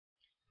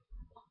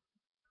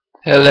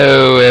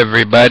Hello,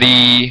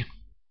 everybody.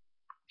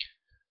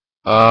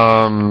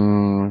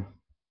 Um.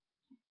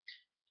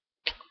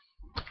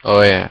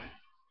 Oh yeah.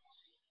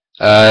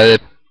 Uh,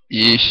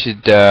 you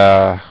should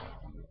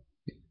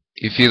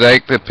if you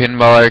like the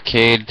pinball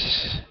arcade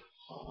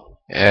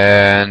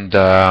and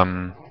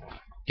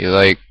you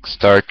like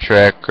Star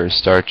Trek or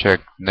Star Trek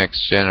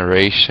Next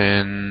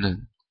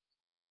Generation,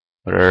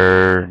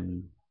 or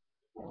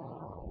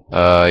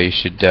you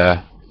should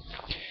go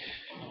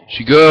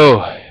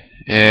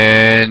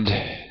and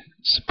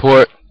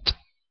support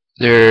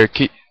their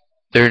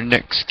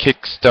next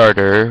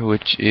Kickstarter,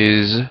 which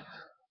is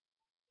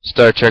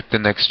Star Trek The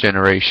Next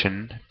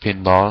Generation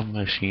Pinball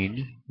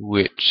Machine,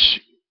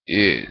 which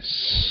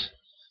is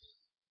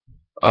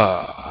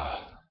uh,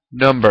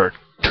 number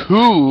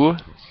 2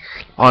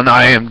 on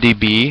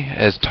IMDb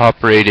as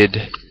top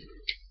rated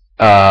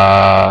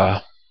uh,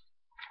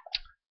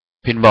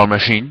 pinball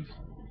machine.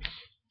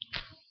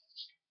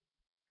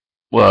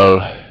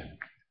 Well,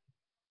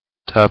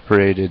 top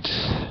rated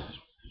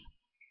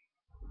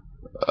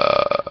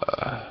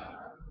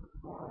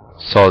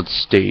solid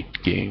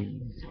state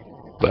game,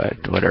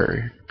 but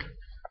whatever.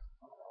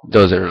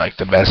 Those are like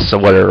the best, so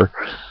whatever.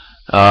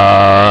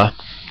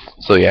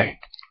 So yeah,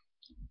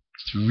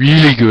 it's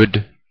really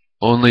good.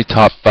 Only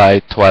topped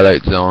by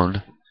Twilight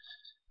Zone.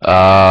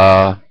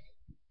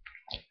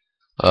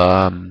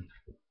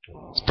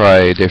 It's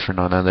probably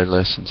different on other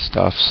lists and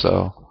stuff,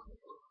 so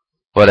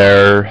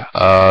whatever.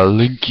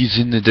 Link is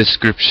in the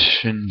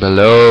description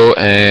below,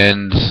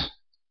 and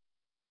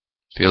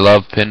if you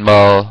love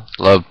Pinball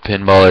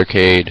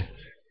Arcade,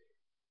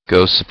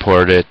 go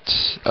support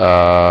it.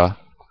 I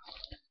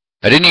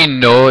didn't even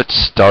know it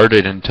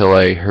started until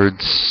I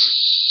heard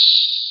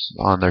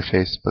on their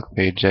Facebook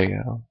page.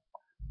 Oh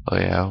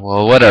yeah,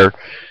 well whatever.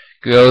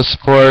 Go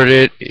support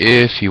it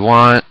if you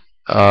want.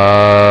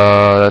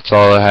 That's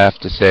all I have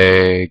to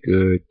say.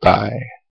 Goodbye.